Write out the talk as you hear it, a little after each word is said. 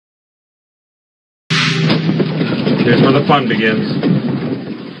Here's where the fun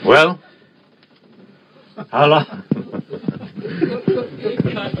begins. Well, how long?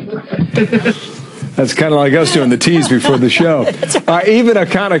 That's kind of like us doing the tease before the show. Even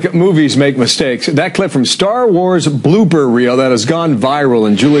iconic movies make mistakes. That clip from Star Wars blooper reel that has gone viral,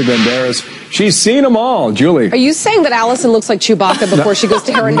 and Julie Banderas, she's seen them all. Julie. Are you saying that Allison looks like Chewbacca before she goes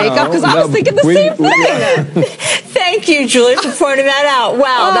to hair and makeup? Because I was thinking the same thing. Thank you, Julie, for pointing that out.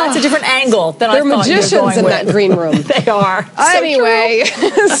 Wow, that's a different angle than I thought you were going with. They're magicians in that green room. They are. Anyway,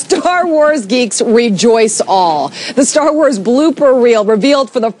 Star Wars geeks rejoice all. The Star Wars blooper reel revealed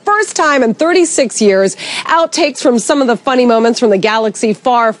for the first time in 36 years. Outtakes from some of the funny moments from the galaxy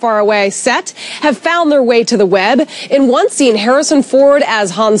far, far away set have found their way to the web. In one scene, Harrison Ford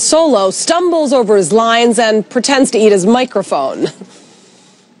as Han Solo stumbles over his lines and pretends to eat his microphone.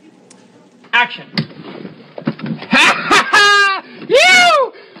 Action.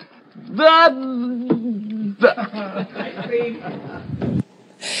 You!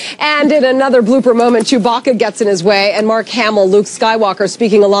 And in another blooper moment, Chewbacca gets in his way, and Mark Hamill, Luke Skywalker,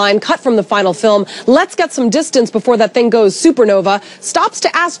 speaking a line cut from the final film, "Let's get some distance before that thing goes supernova," stops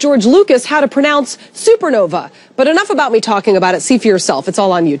to ask George Lucas how to pronounce supernova. But enough about me talking about it. See for yourself. It's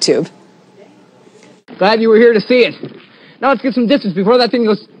all on YouTube. Glad you were here to see it. Now let's get some distance before that thing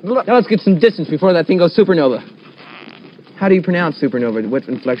goes. Supernova. How do you pronounce supernova? What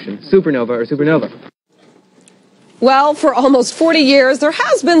inflection? Supernova or supernova? Well, for almost 40 years, there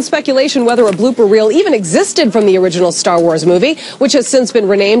has been speculation whether a blooper reel even existed from the original Star Wars movie, which has since been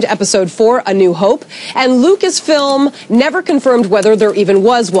renamed Episode 4, A New Hope. And Lucasfilm never confirmed whether there even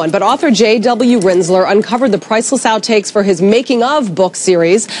was one. But author J.W. Rinzler uncovered the priceless outtakes for his making-of book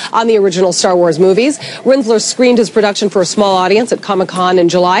series on the original Star Wars movies. Rinzler screened his production for a small audience at Comic-Con in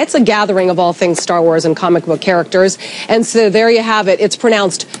July. It's a gathering of all things Star Wars and comic book characters. And so there you have it. It's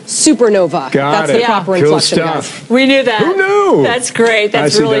pronounced supernova. That's the proper inflection, guys. We knew that. Who knew? That's great.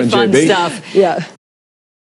 That's really fun stuff. Yeah.